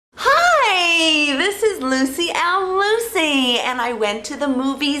Lucy L. Lucy, and I went to the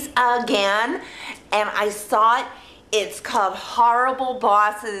movies again, and I saw it. It's called Horrible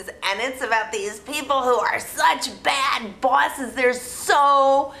Bosses, and it's about these people who are such bad bosses. They're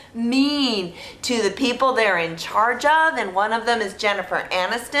so mean to the people they're in charge of, and one of them is Jennifer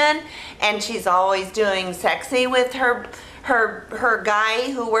Aniston, and she's always doing sexy with her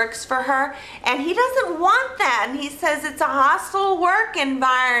guy who works for her, and he doesn't want that, and he says it's a hostile work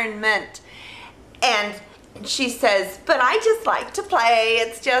environment. And she says, but I just like to play,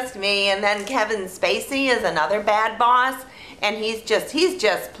 it's just me. And then Kevin Spacey is another bad boss, and he's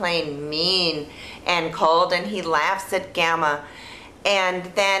just plain mean and cold, and he laughs at Gamma. And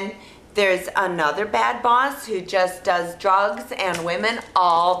then there's another bad boss who just does drugs and women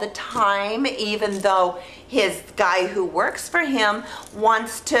all the time, even though his guy who works for him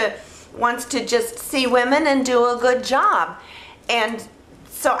wants to just see women and do a good job. And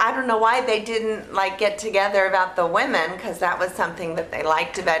so I don't know why they didn't like get together about the women, because that was something that they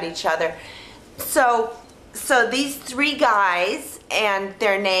liked about each other. So these three guys, and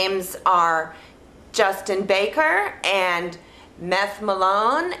their names are Justin Baker and Meth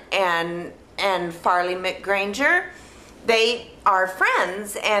Malone and Farley McGranger. They are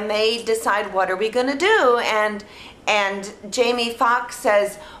friends, and they decide, what are we going to do? And Jamie Foxx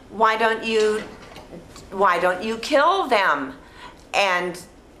says, why don't you kill them? And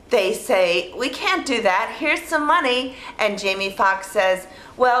they say, we can't do that, here's some money. And Jamie Foxx says,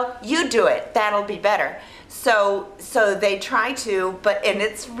 well, you do it, that'll be better. So they try to, and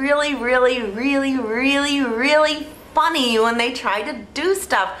it's really, really, really, really, really funny when they try to do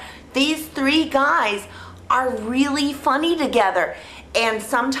stuff. These three guys are really funny together. And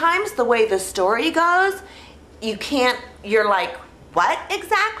sometimes the way the story goes, you're like, what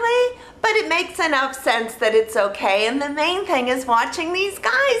exactly? But it makes enough sense that it's okay. And the main thing is watching these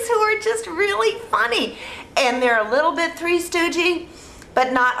guys who are just really funny. And they're a little bit Three Stooges,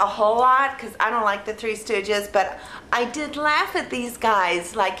 but not a whole lot, because I don't like the Three Stooges, but I did laugh at these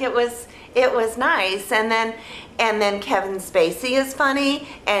guys. Like, it was nice. And then Kevin Spacey is funny,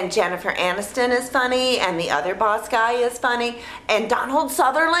 and Jennifer Aniston is funny, and the other boss guy is funny, and Donald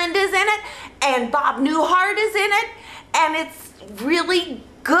Sutherland is in it, and Bob Newhart is in it, and it's really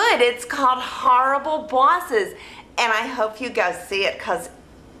good. It's called Horrible Bosses, and I hope you go see it,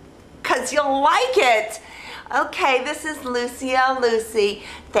 because you'll like it. Okay, this is Lucy L. Lucy.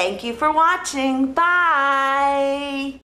 Thank you for watching. Bye.